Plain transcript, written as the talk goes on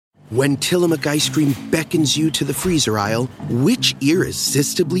When Tillamook ice cream beckons you to the freezer aisle, which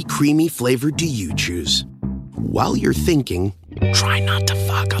irresistibly creamy flavor do you choose? While you're thinking, try not to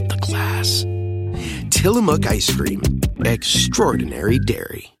fuck up the class. Tillamook ice cream. Extraordinary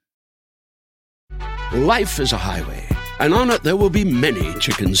dairy. Life is a highway, and on it there will be many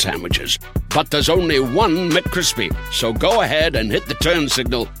chicken sandwiches. But there's only one McCrispy. So go ahead and hit the turn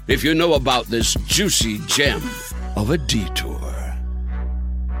signal if you know about this juicy gem of a detour.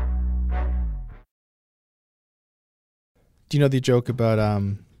 Do you know the joke about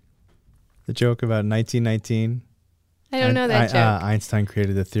 1919? I don't know that joke. Einstein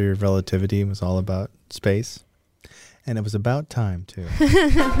created the theory of relativity. It was all about space. And it was about time, too.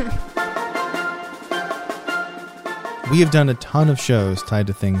 We have done a ton of shows tied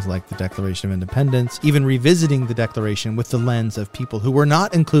to things like the Declaration of Independence, even revisiting the Declaration with the lens of people who were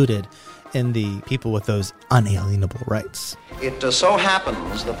not included in the people with those unalienable rights. It so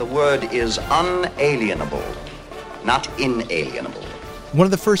happens that the word is unalienable, not inalienable. One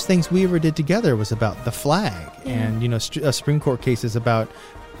of the first things we ever did together was about the flag. Yeah. And, a Supreme Court case is about,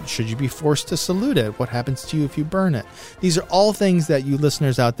 should you be forced to salute it? What happens to you if you burn it? These are all things that you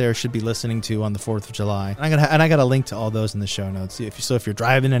listeners out there should be listening to on the 4th of July. And I got a link to all those in the show notes. If you're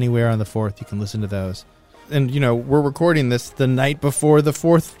driving anywhere on the 4th, you can listen to those. And, we're recording this the night before the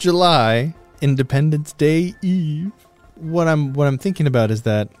 4th of July, Independence Day Eve. What I'm thinking about is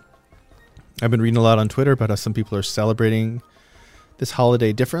that I've been reading a lot on Twitter about how some people are celebrating this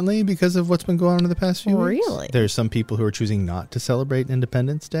holiday differently because of what's been going on in the past few weeks. Really? There's some people who are choosing not to celebrate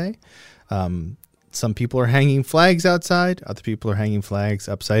Independence Day. Some people are hanging flags outside. Other people are hanging flags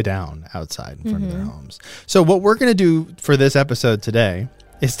upside down outside in front of their homes. So what we're going to do for this episode today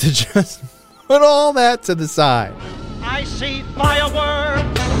is to just put all that to the side. I see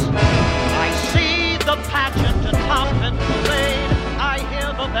fireworks. I see the pageant atop and parade. I hear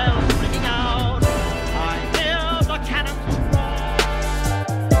the bells ringing out. I hear the cannons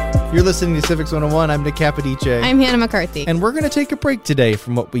roar. You're listening to Civics 101. I'm Nick Capodice. I'm Hannah McCarthy. And we're going to take a break today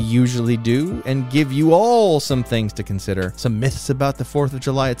from what we usually do and give you all some things to consider. Some myths about the 4th of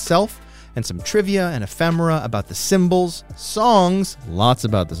July itself, and some trivia and ephemera about the symbols, songs, lots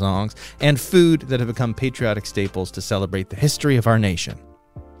about the songs, and food that have become patriotic staples to celebrate the history of our nation.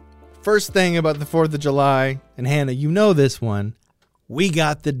 First thing about the 4th of July, and Hannah, you know this one, we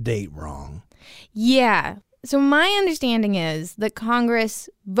got the date wrong. Yeah. So my understanding is that Congress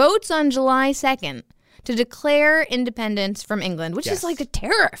votes on July 2nd to declare independence from England, which is like a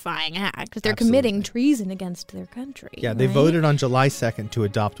terrifying act because they're committing treason against their country. Yeah, they voted on July 2nd to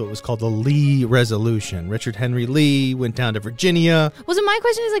adopt what was called the Lee Resolution. Richard Henry Lee went down to Virginia. Well, so my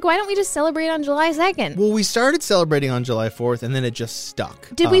question is, why don't we just celebrate on July 2nd? Well, we started celebrating on July 4th, and then it just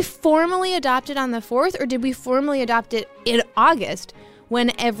stuck. Did we formally adopt it on the 4th, or did we formally adopt it in August when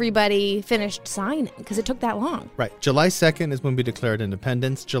everybody finished signing? Because it took that long. Right. July 2nd is when we declared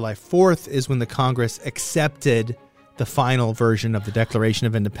independence. July 4th is when the Congress accepted the final version of the Declaration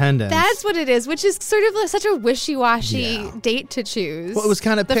of Independence. That's what it is, which is sort of such a wishy-washy date to choose. Well, it was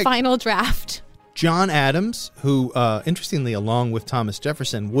kind of the final draft. John Adams, who, interestingly, along with Thomas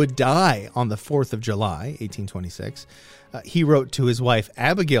Jefferson, would die on the 4th of July, 1826. He wrote to his wife,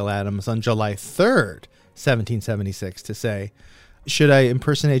 Abigail Adams, on July 3rd, 1776, to say, should I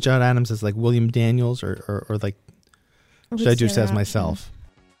impersonate John Adams as like William Daniels or like, should I do it as myself?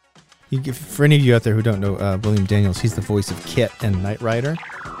 For any of you out there who don't know William Daniels, he's the voice of Kit and Knight Rider.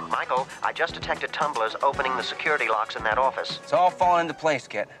 Michael, I just detected tumblers opening the security locks in that office. It's all falling into place,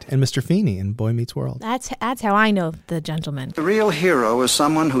 Kit. And Mr. Feeney in Boy Meets World. That's how I know the gentleman. The real hero is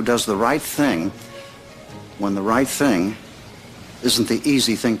someone who does the right thing when the right thing isn't the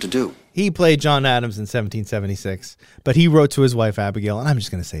easy thing to do. He played John Adams in 1776, but he wrote to his wife, Abigail, and I'm just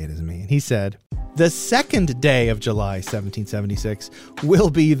going to say it as me. And he said, the second day of July, 1776, will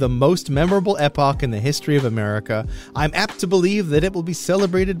be the most memorable epoch in the history of America. I'm apt to believe that it will be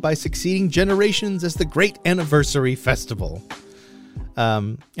celebrated by succeeding generations as the great anniversary festival.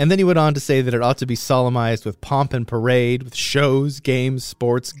 And then he went on to say that it ought to be solemnized with pomp and parade, with shows, games,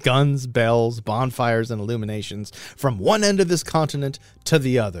 sports, guns, bells, bonfires, and illuminations from one end of this continent to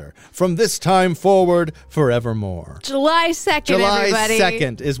the other, from this time forward, forevermore. July 2nd, everybody. July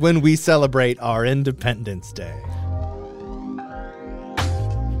 2nd is when we celebrate our Independence Day.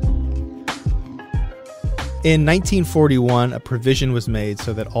 In 1941, a provision was made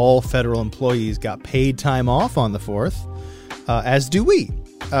so that all federal employees got paid time off on the 4th. As do we.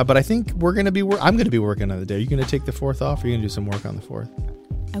 But I think I'm going to be working on the day. Are you going to take the 4th off, or are you going to do some work on the 4th?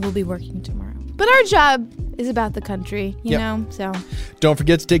 I will be working tomorrow. But our job is about the country, you know, so. Don't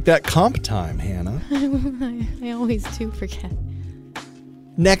forget to take that comp time, Hannah. I always do forget.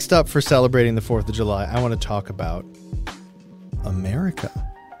 Next up for celebrating the 4th of July, I want to talk about America.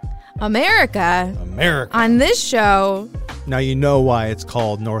 America. America. On this show. Now you know why it's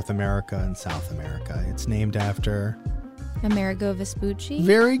called North America and South America. It's named after... Amerigo Vespucci.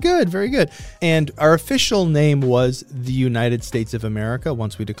 Very good, very good. And our official name was the United States of America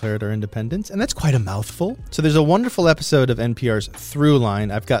once we declared our independence, and that's quite a mouthful. So there's a wonderful episode of NPR's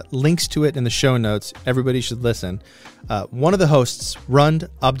Throughline. I've got links to it in the show notes. Everybody should listen. One of the hosts, Rund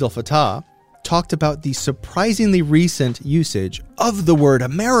Abdel Fattah, talked about the surprisingly recent usage of the word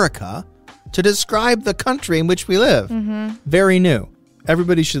America to describe the country in which we live. Mm-hmm. Very new.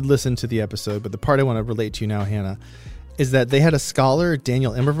 Everybody should listen to the episode, but the part I want to relate to you now, Hannah, is that they had a scholar,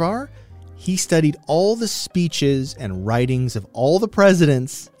 Daniel Immerwahr. He studied all the speeches and writings of all the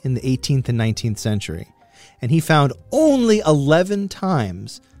presidents in the 18th and 19th century. And he found only 11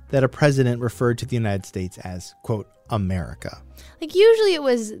 times that a president referred to the United States as, quote, America. Like usually it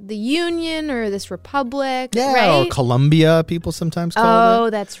was the Union or this republic, yeah, right? Or Columbia, people sometimes call it. Oh,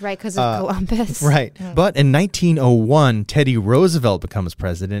 that's right, because of Columbus. Right. Oh. But in 1901, Teddy Roosevelt becomes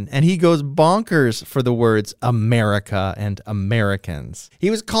president, and he goes bonkers for the words America and Americans. He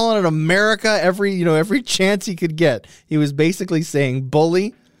was calling it America every chance he could get. He was basically saying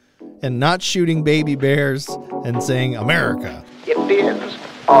bully and not shooting baby bears and saying America. Indians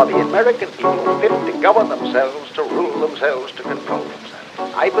are the American people fit to govern themselves, to rule themselves, to control themselves.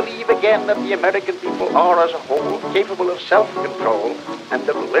 I believe again that the American people are as a whole capable of self-control and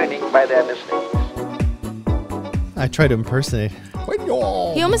of learning by their mistakes. I try to impersonate. He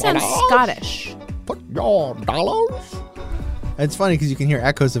almost sounds Scottish. Put your dollars. It's funny because you can hear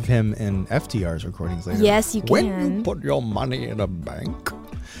echoes of him in FDR's recordings later. Yes, you can. When you put your money in a bank.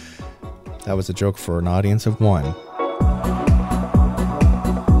 That was a joke for an audience of one.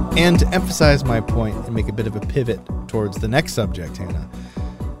 And to emphasize my point and make a bit of a pivot towards the next subject, Hannah,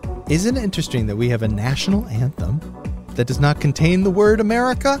 isn't it interesting that we have a national anthem that does not contain the word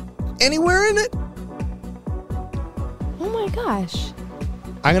America anywhere in it? Oh my gosh.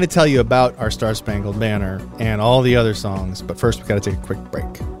 I'm going to tell you about our Star Spangled Banner and all the other songs, but first we got to take a quick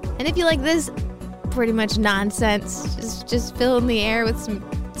break. And if you like this pretty much nonsense, just fill in the air with some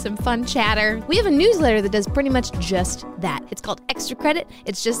fun chatter. We have a newsletter that does pretty much just that. It's called Extra Credit.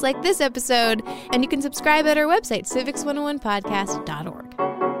 It's just like this episode, and you can subscribe at our website, civics101podcast.org.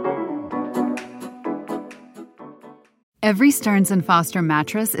 Every Stearns & Foster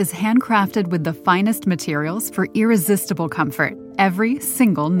mattress is handcrafted with the finest materials for irresistible comfort every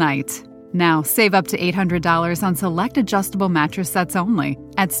single night. Now, save up to $800 on select adjustable mattress sets only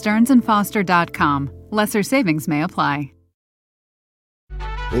at stearnsandfoster.com. Lesser savings may apply.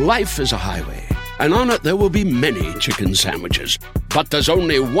 Life is a highway, and on it there will be many chicken sandwiches. But there's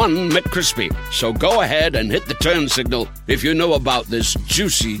only one McCrispy. So go ahead and hit the turn signal if you know about this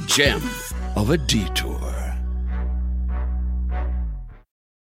juicy gem of a detour.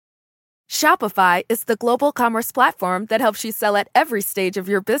 Shopify is the global commerce platform that helps you sell at every stage of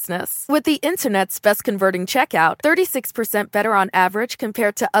your business. With the internet's best converting checkout, 36% better on average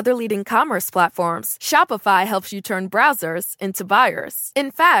compared to other leading commerce platforms, Shopify helps you turn browsers into buyers.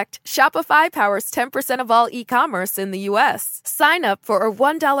 In fact, Shopify powers 10% of all e-commerce in the U.S. Sign up for a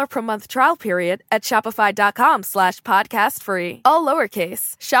 $1 per month trial period at shopify.com/podcastfree. All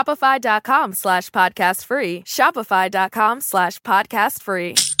lowercase, shopify.com/podcastfree,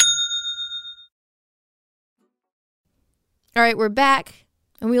 shopify.com/podcastfree. All right, we're back,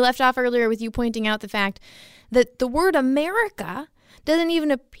 and we left off earlier with you pointing out the fact that the word America doesn't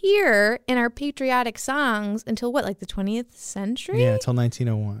even appear in our patriotic songs until what, like the 20th century? Yeah, until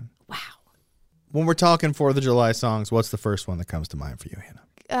 1901. Wow. When we're talking 4th of July songs, what's the first one that comes to mind for you, Hannah?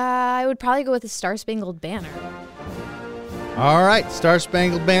 I would probably go with the Star Spangled Banner. All right, Star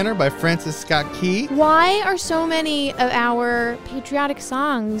Spangled Banner by Francis Scott Key. Why are so many of our patriotic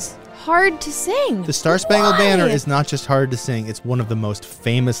songs hard to sing? The Star Spangled Banner is not just hard to sing, it's one of the most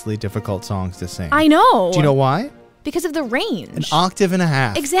famously difficult songs to sing. I know. Do you know why? Because of the range. An octave and a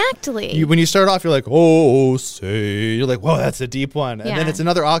half. Exactly. When you start off, you're like, oh, say. You're like, whoa, that's a deep one. And Yeah. then it's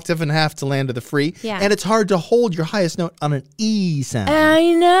another octave and a half to land to the free. Yeah. And it's hard to hold your highest note on an E sound.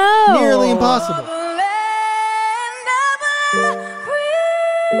 I know. Nearly impossible.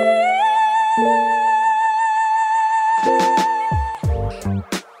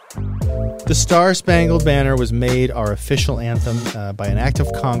 The Star Spangled Banner was made our official anthem by an act of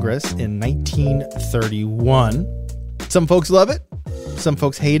Congress in 1931. Some folks love it. Some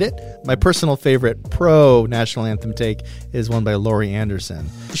folks hate it. My personal favorite pro-national anthem take is one by Laurie Anderson.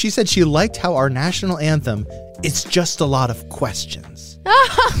 She said she liked how our national anthem is just a lot of questions.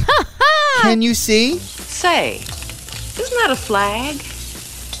 Can you see? Say, isn't that a flag?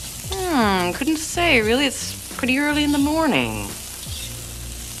 Couldn't say, really. It's pretty early in the morning.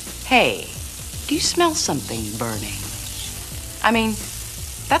 Hey, do you smell something burning? I mean,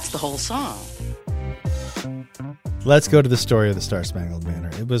 that's the whole song. Let's go to the story of the Star-Spangled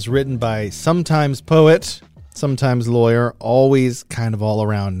Banner. It was written by sometimes poet, sometimes lawyer, always kind of all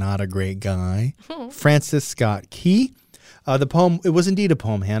around not a great guy, Francis Scott Key. The poem, it was indeed a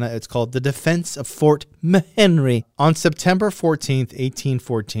poem, Hannah. It's called The Defense of Fort McHenry. On September 14th,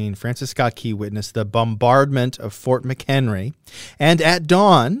 1814, Francis Scott Key witnessed the bombardment of Fort McHenry, and at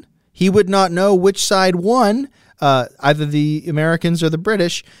dawn, he would not know which side won, either the Americans or the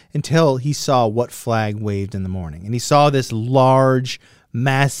British, until he saw what flag waved in the morning. And he saw this large,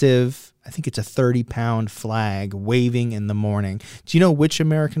 massive, I think it's a 30-pound flag waving in the morning. Do you know which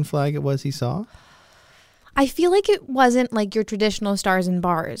American flag it was he saw? I feel like it wasn't like your traditional stars and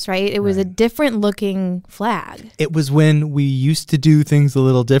bars, right? It was a different looking flag. It was when we used to do things a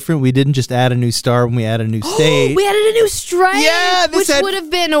little different. We didn't just add a new star when we added a new state. We added a new stripe, which would have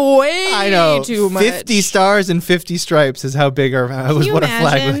been way too much. 50 stars and 50 stripes is how big our was what a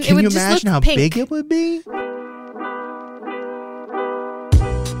flag was. Can you imagine how big it would be?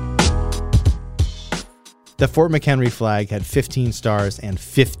 The Fort McHenry flag had 15 stars and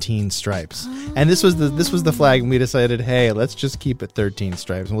 15 stripes. And this was the flag, and we decided, hey, let's just keep it 13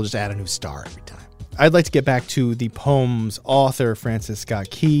 stripes, and we'll just add a new star every time. I'd like to get back to the poem's author, Francis Scott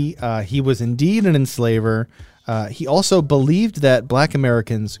Key. He was indeed an enslaver. He also believed that Black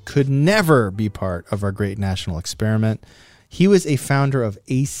Americans could never be part of our great national experiment. He was a founder of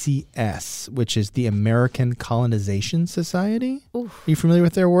ACS, which is the American Colonization Society. Oof. Are you familiar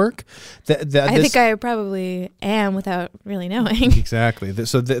with their work? I think I probably am without really knowing. Exactly.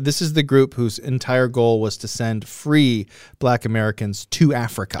 So this is the group whose entire goal was to send free Black Americans to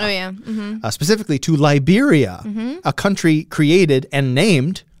Africa. Oh, yeah. Mm-hmm. Specifically to Liberia, a country created and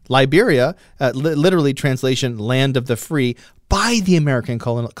named Liberia, literally translation, land of the free, by the American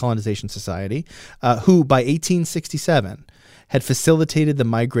Colonization Society, who by 1867 had facilitated the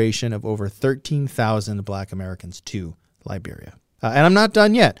migration of over 13,000 Black Americans to Liberia. And I'm not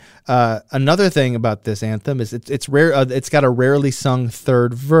done yet. Another thing about this anthem is it's rare. It's got a rarely sung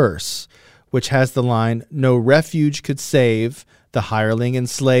third verse, which has the line, "No refuge could save the hireling and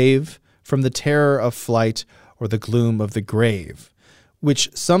slave from the terror of flight or the gloom of the grave," which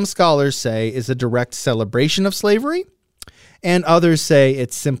some scholars say is a direct celebration of slavery, and others say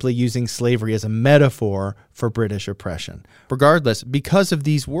it's simply using slavery as a metaphor for British oppression. Regardless, because of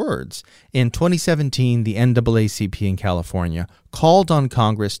these words, in 2017, the NAACP in California called on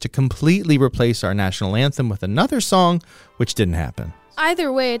Congress to completely replace our national anthem with another song, which didn't happen.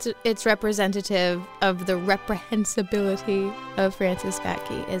 Either way, it's representative of the reprehensibility of Francis Scott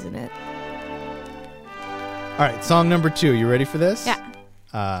Key, isn't it? All right, song number 2. You ready for this?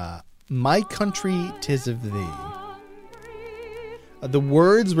 Yeah. My Country 'Tis of Thee. The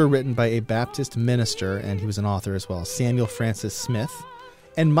words were written by a Baptist minister, and he was an author as well, Samuel Francis Smith.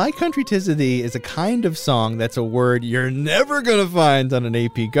 And My Country 'Tis of Thee is a kind of song that's a word you're never going to find on an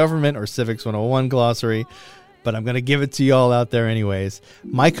AP Government or Civics 101 glossary, but I'm going to give it to you all out there anyways.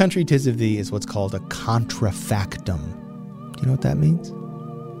 My Country 'Tis of Thee is what's called a contrafactum. Do you know what that means?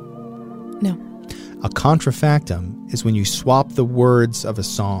 No. A contrafactum is when you swap the words of a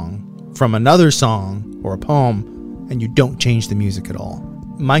song from another song or a poem and you don't change the music at all.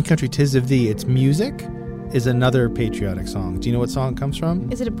 My Country 'Tis of Thee, its music is another patriotic song. Do you know what song it comes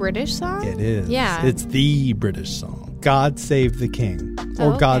from? Is it a British song? It is. Yeah. It's the British song. God Save the King.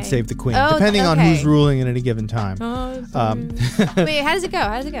 Or God Save the Queen. Oh, depending on who's ruling at any given time. Wait, how does it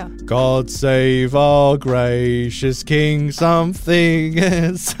go? God save our gracious King, something.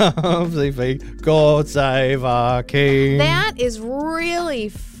 God save our King. That is really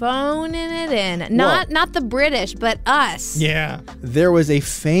phoning it in. Not the British, but us. Yeah. There was a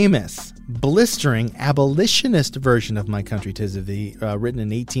famous, blistering abolitionist version of My Country 'Tis of Thee, written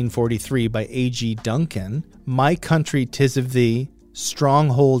in 1843 by A.G. Duncan. My country 'tis of thee,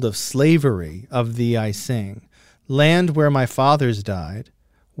 stronghold of slavery, of thee I sing. Land where my fathers died,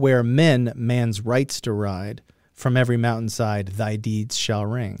 where man's rights deride, from every mountainside thy deeds shall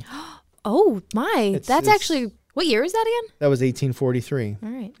ring. Oh my, that's actually, what year is that again? That was 1843. All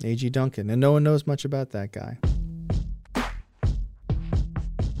right. A.G. Duncan, and no one knows much about that guy.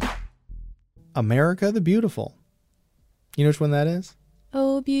 America the Beautiful. You know which one that is?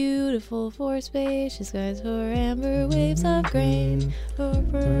 Oh, beautiful for spacious skies, for amber waves of grain, for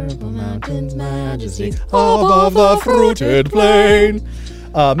purple mountains' majesty above the fruited plain.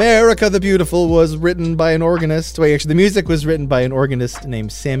 America the Beautiful was written by an organist. Wait, actually, the music was written by an organist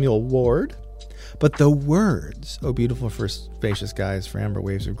named Samuel Ward. But the words, "Oh beautiful for spacious skies, for amber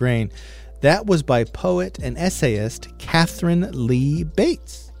waves of grain," that was by poet and essayist Catherine Lee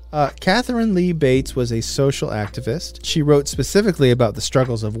Bates. Catherine Lee Bates was a social activist. She wrote specifically about the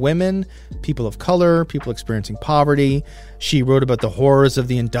struggles of women, people of color, people experiencing poverty. She wrote about the horrors of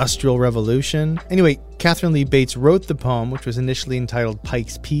the Industrial Revolution. Anyway, Catherine Lee Bates wrote the poem, which was initially entitled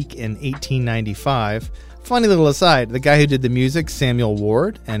Pikes Peak in 1895. Funny little aside, the guy who did the music, Samuel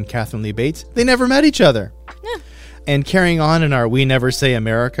Ward, and Catherine Lee Bates, they never met each other. And carrying on in our We Never Say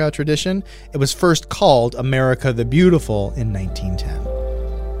America tradition, it was first called America the Beautiful in 1910.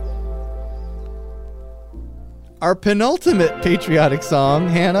 Our penultimate patriotic song,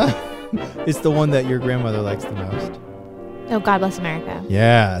 Hannah, is the one that your grandmother likes the most. Oh, God Bless America.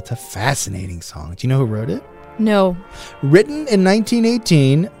 Yeah, it's a fascinating song. Do you know who wrote it? No. Written in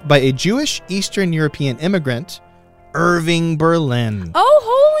 1918 by a Jewish Eastern European immigrant, Irving Berlin. Oh,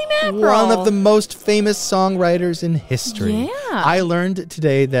 holy mackerel. One of the most famous songwriters in history. Yeah. I learned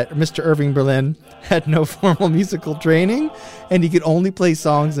today that Mr. Irving Berlin had no formal musical training, and he could only play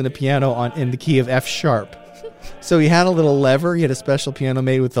songs in a piano in the key of F sharp. So he had a little lever. He had a special piano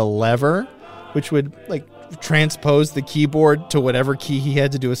made with a lever, which would transpose the keyboard to whatever key he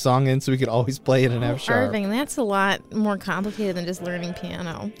had to do a song in, so he could always play it in F sharp. Irving, that's a lot more complicated than just learning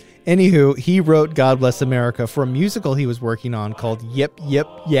piano. Anywho, he wrote God Bless America for a musical he was working on called Yip Yip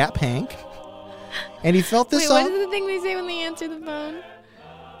Yap Hank. And he felt this song. What is the thing they say when they answer the phone?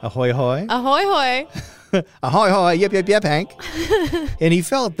 Ahoy hoy. Ahoy hoy. Ahoy hoy, yip yip yap Hank. And he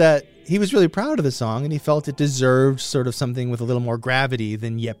felt that he was really proud of the song, and he felt it deserved sort of something with a little more gravity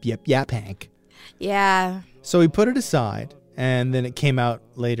than yip yip yap Hank. Yeah. So he put it aside, and then it came out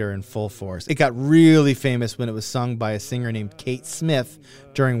later in full force. It got really famous when it was sung by a singer named Kate Smith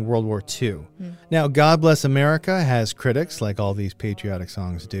during World War II. Now, God Bless America has critics, like all these patriotic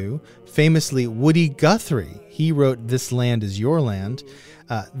songs do. Famously, Woody Guthrie, he wrote This Land Is Your Land.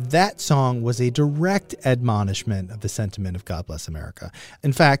 That song was a direct admonishment of the sentiment of God Bless America.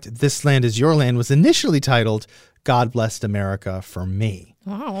 In fact, This Land Is Your Land was initially titled God Blessed America for Me.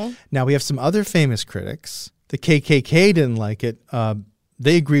 Wow. Now, we have some other famous critics. The KKK didn't like it.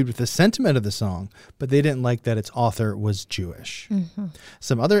 They agreed with the sentiment of the song, but they didn't like that its author was Jewish. Mm-hmm.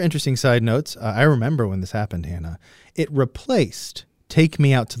 Some other interesting side notes. I remember when this happened, Hannah. It replaced Take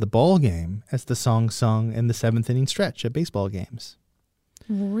Me Out to the Ball Game as the song sung in the 7th inning stretch at baseball games.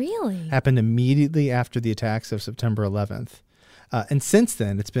 Really? Happened immediately after the attacks of September 11th. And since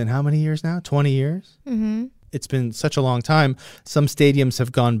then, it's been how many years now? 20 years? Mm-hmm. It's been such a long time. Some stadiums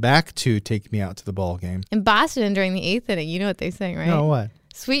have gone back to Take Me Out to the Ball Game. In Boston during the 8th inning, you know what they sing, right? No, what?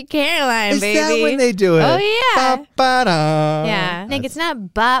 Sweet Caroline, Is baby. that when they do it? Oh, yeah. Ba-ba-da. Yeah. Nick, it's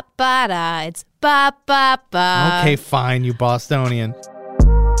not ba-ba-da. It's ba-ba-ba. Okay, fine, you Bostonian.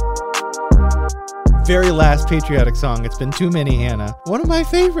 Very last patriotic song. It's been too many, Hannah. One of my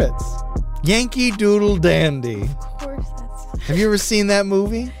favorites. Yankee Doodle Dandy. Of course that's... Have you ever seen that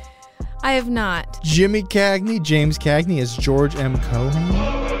movie? I have not. James Cagney as George M. Cohan.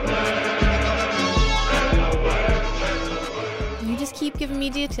 You just keep giving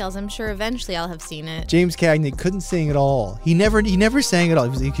me details. I'm sure eventually I'll have seen it. James Cagney couldn't sing at all. He never sang at all.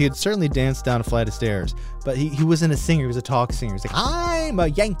 He could certainly dance down a flight of stairs, but he wasn't a singer. He was a talk singer. He was like, I'm a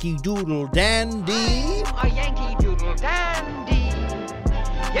Yankee Doodle Dandy. A Yankee Doodle Dandy.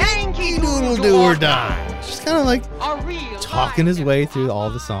 Yankee Doodle do or die. Just kind of like A real talking his way through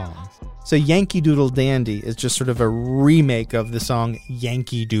all the songs. So Yankee Doodle Dandy is just sort of a remake of the song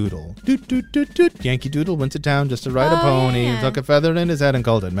Yankee Doodle. Doot, doot, doot, doot. Yankee Doodle went to town just to ride a pony, yeah. took a feather in his head and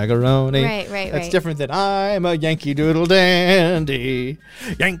called it macaroni. Right. That's different than I'm a Yankee Doodle Dandy.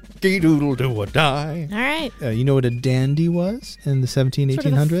 Yankee Doodle do or die. All right. You know what a dandy was in the 1700s, Sort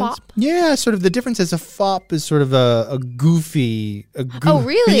of a 1800s? fop? Yeah, sort of. The difference is a fop is sort of a goofy. Oh,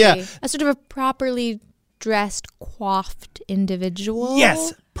 really? Yeah. A sort of a properly dressed, coiffed individual?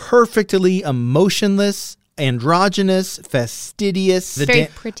 Yes, perfectly emotionless, androgynous, fastidious. Very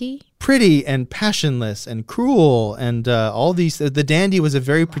pretty. Pretty and passionless and cruel and all these. The dandy was a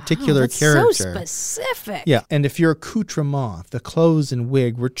very particular that's character. So specific. Yeah, and if your accoutrement, the clothes and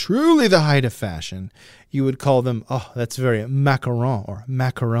wig, were truly the height of fashion, you would call them, oh, that's very macaron or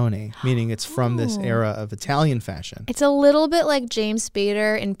macaroni, meaning it's from this era of Italian fashion. It's a little bit like James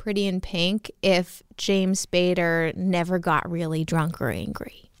Spader in Pretty in Pink if James Spader never got really drunk or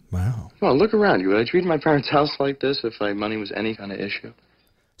angry. Wow. Well, look around you. Would I treat my parents' house like this if my money was any kind of issue?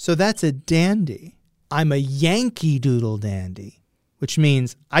 So that's a dandy. I'm a Yankee Doodle Dandy, which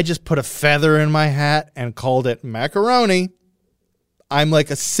means I just put a feather in my hat and called it macaroni. I'm like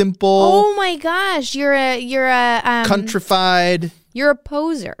a simple. Oh my gosh, you're a countrified. You're a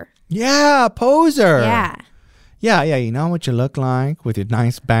poser. Yeah, poser. Yeah. Yeah. You know what you look like with your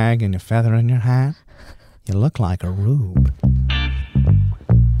nice bag and your feather in your hat? You look like a rube.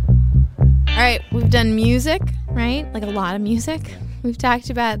 All right, we've done music, right? Like a lot of music. We've talked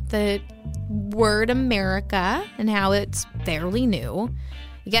about the word America and how it's fairly new.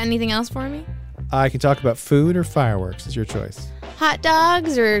 You got anything else for me? I can talk about food or fireworks. It's your choice. Hot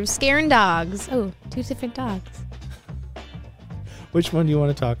dogs or scaring dogs? Oh, 2 different dogs. Which one do you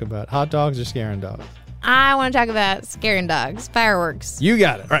want to talk about? Hot dogs or scaring dogs? I want to talk about scaring dogs. Fireworks. You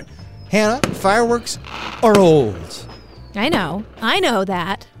got it. All right. Hannah, fireworks are old. I know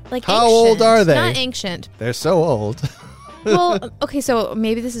that. Like How ancient. old are they? Not ancient. They're so old. Well, okay, so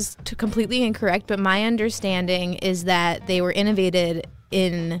maybe this is completely incorrect, but my understanding is that they were innovated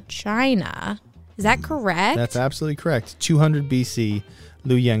in China. Is that correct? That's absolutely correct. 200 BC,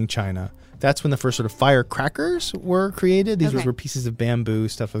 Luoyang, China. That's when the first sort of firecrackers were created. These were pieces of bamboo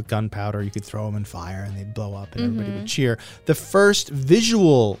stuffed with gunpowder. You could throw them in fire and they'd blow up and everybody would cheer. The first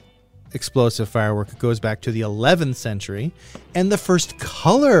visual explosive firework goes back to the 11th century, and the first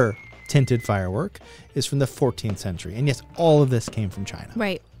color tinted firework is from the 14th century. And yes, all of this came from China.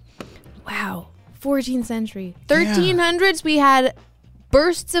 Right. Wow. 14th century. 1300s, we had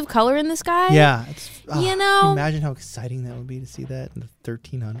bursts of color in the sky. Yeah. You know. Imagine how exciting that would be to see that in the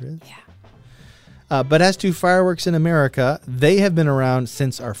 1300s. Yeah. But as to fireworks in America, they have been around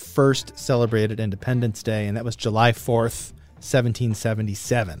since our first celebrated Independence Day, and that was July 4th,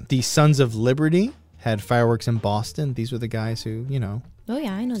 1777. The Sons of Liberty had fireworks in Boston. These were the guys who, Oh,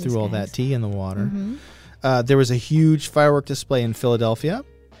 yeah, I know threw all that tea in the water. There was a huge firework display in Philadelphia.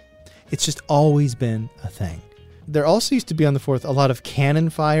 It's just always been a thing. There also used to be on the 4th a lot of cannon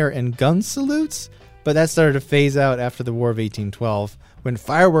fire and gun salutes, but that started to phase out after the War of 1812 when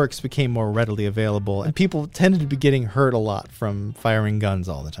fireworks became more readily available and people tended to be getting hurt a lot from firing guns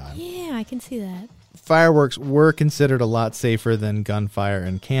all the time. Yeah, I can see that. Fireworks were considered a lot safer than gunfire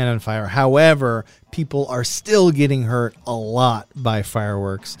and cannon fire. However, people are still getting hurt a lot by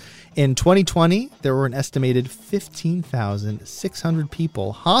fireworks. In 2020, there were an estimated 15,600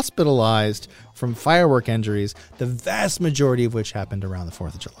 people hospitalized from firework injuries, the vast majority of which happened around the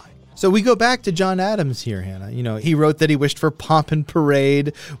 4th of July. So we go back to John Adams here, Hannah. He wrote that he wished for pomp and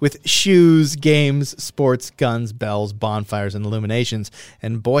parade with shoes, games, sports, guns, bells, bonfires, and illuminations.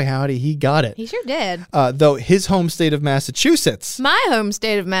 And boy, howdy, he got it. He sure did. Though his home state of Massachusetts. My home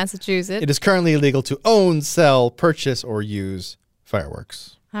state of Massachusetts. It is currently illegal to own, sell, purchase, or use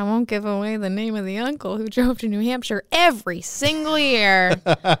fireworks. I won't give away the name of the uncle who drove to New Hampshire every single year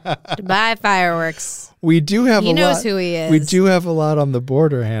to buy fireworks. We do have He knows who he is. We do have a lot on the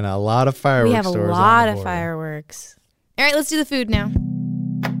border, Hannah. A lot of fireworks stores on the border. We have a lot of fireworks. All right, let's do the food now.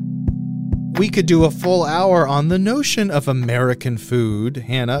 We could do a full hour on the notion of American food,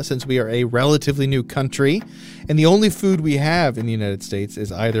 Hannah, since we are a relatively new country. And the only food we have in the United States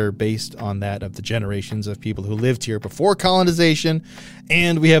is either based on that of the generations of people who lived here before colonization,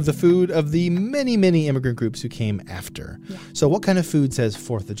 and we have the food of the many, many immigrant groups who came after. Yeah. So what kind of food says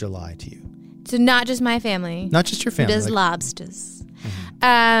 4th of July to you? So not just my family. Not just your family. Who does lobsters.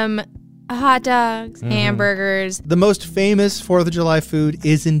 Hot dogs, hamburgers. The most famous 4th of July food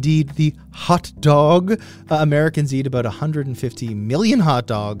is indeed the hot dog. Americans eat about 150 million hot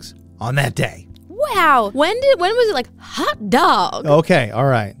dogs on that day. Wow. When was it like hot dog? Okay, all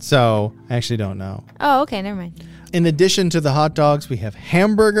right. So I actually don't know. Oh, okay, never mind. In addition to the hot dogs, we have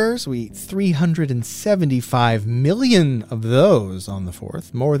hamburgers. We eat 375 million of those on the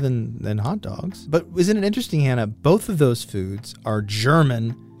 4th, more than hot dogs. But isn't it interesting, Hannah? Both of those foods are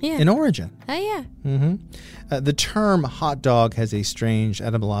German in origin. Oh, yeah. The term hot dog has a strange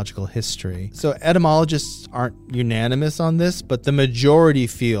etymological history. So etymologists aren't unanimous on this, but the majority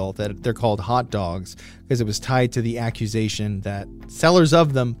feel that they're called hot dogs because it was tied to the accusation that sellers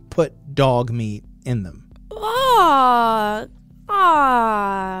of them put dog meat in them.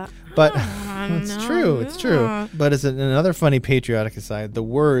 But it's true. But as another funny patriotic aside, the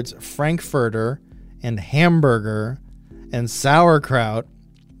words Frankfurter and hamburger and sauerkraut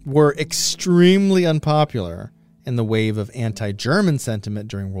were extremely unpopular in the wave of anti-German sentiment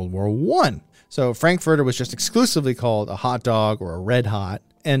during World War I. So Frankfurter was just exclusively called a hot dog or a red hot,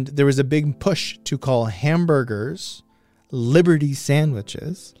 and there was a big push to call hamburgers Liberty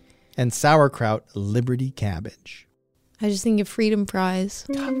sandwiches and sauerkraut Liberty cabbage. I was just thinking of freedom fries.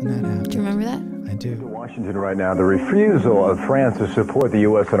 Do you remember that? I do. In Washington right now, the refusal of France to support the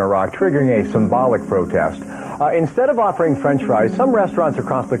U.S. in Iraq triggering a symbolic protest. Instead of offering French fries, some restaurants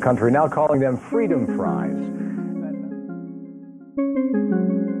across the country now calling them freedom fries.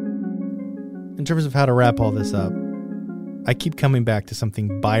 In terms of how to wrap all this up, I keep coming back to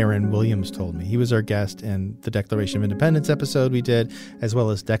something Byron Williams told me. He was our guest in the Declaration of Independence episode we did, as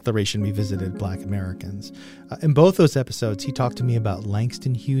well as Declaration Revisited Black Americans. In both those episodes, he talked to me about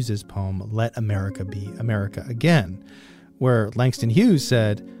Langston Hughes' poem, Let America Be America Again, where Langston Hughes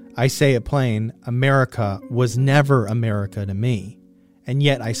said, I say it plain, America was never America to me, and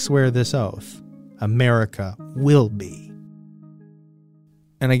yet I swear this oath, America will be.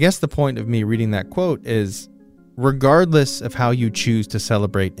 And I guess the point of me reading that quote is, regardless of how you choose to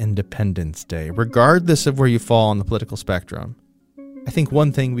celebrate Independence Day, regardless of where you fall on the political spectrum, I think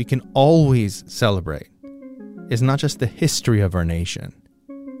one thing we can always celebrate is not just the history of our nation,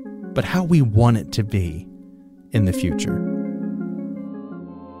 but how we want it to be in the future.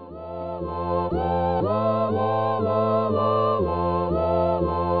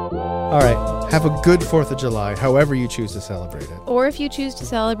 All right, have a good 4th of July, however you choose to celebrate it. Or if you choose to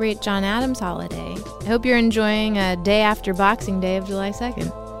celebrate John Adams' holiday. I hope you're enjoying a day after Boxing Day of July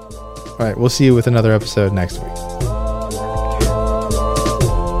 2nd. All right, we'll see you with another episode next week.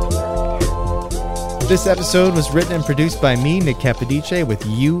 This episode was written and produced by me, Nick Capodice, with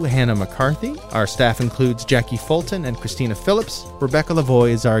you, Hannah McCarthy. Our staff includes Jackie Fulton and Christina Phillips. Rebecca Lavoie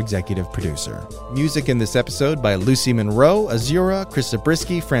is our executive producer. Music in this episode by Lucy Monroe, Azura, Chris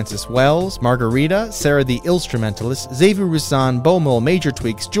Zabriskie, Francis Wells, Margarita, Sarah the Instrumentalist, Xavier Roussan, Bomul, Major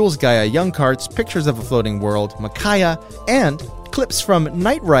Tweaks, Jules Gaia, Young Carts, Pictures of a Floating World, Micaiah, and clips from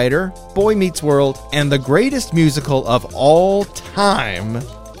Knight Rider, Boy Meets World, and the greatest musical of all time,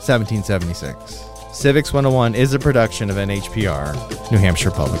 1776. Civics 101 is a production of NHPR, New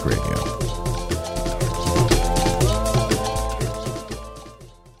Hampshire Public Radio.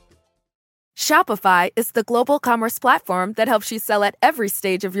 Shopify is the global commerce platform that helps you sell at every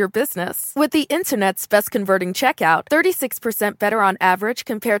stage of your business. With the internet's best converting checkout, 36% better on average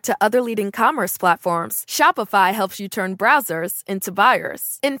compared to other leading commerce platforms, Shopify helps you turn browsers into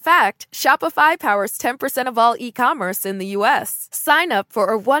buyers. In fact, Shopify powers 10% of all e-commerce in the U.S. Sign up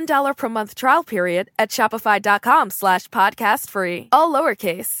for a $1 per month trial period at shopify.com/podcastfree. All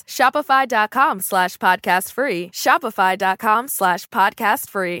lowercase, shopify.com/podcastfree,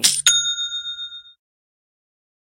 shopify.com/podcastfree.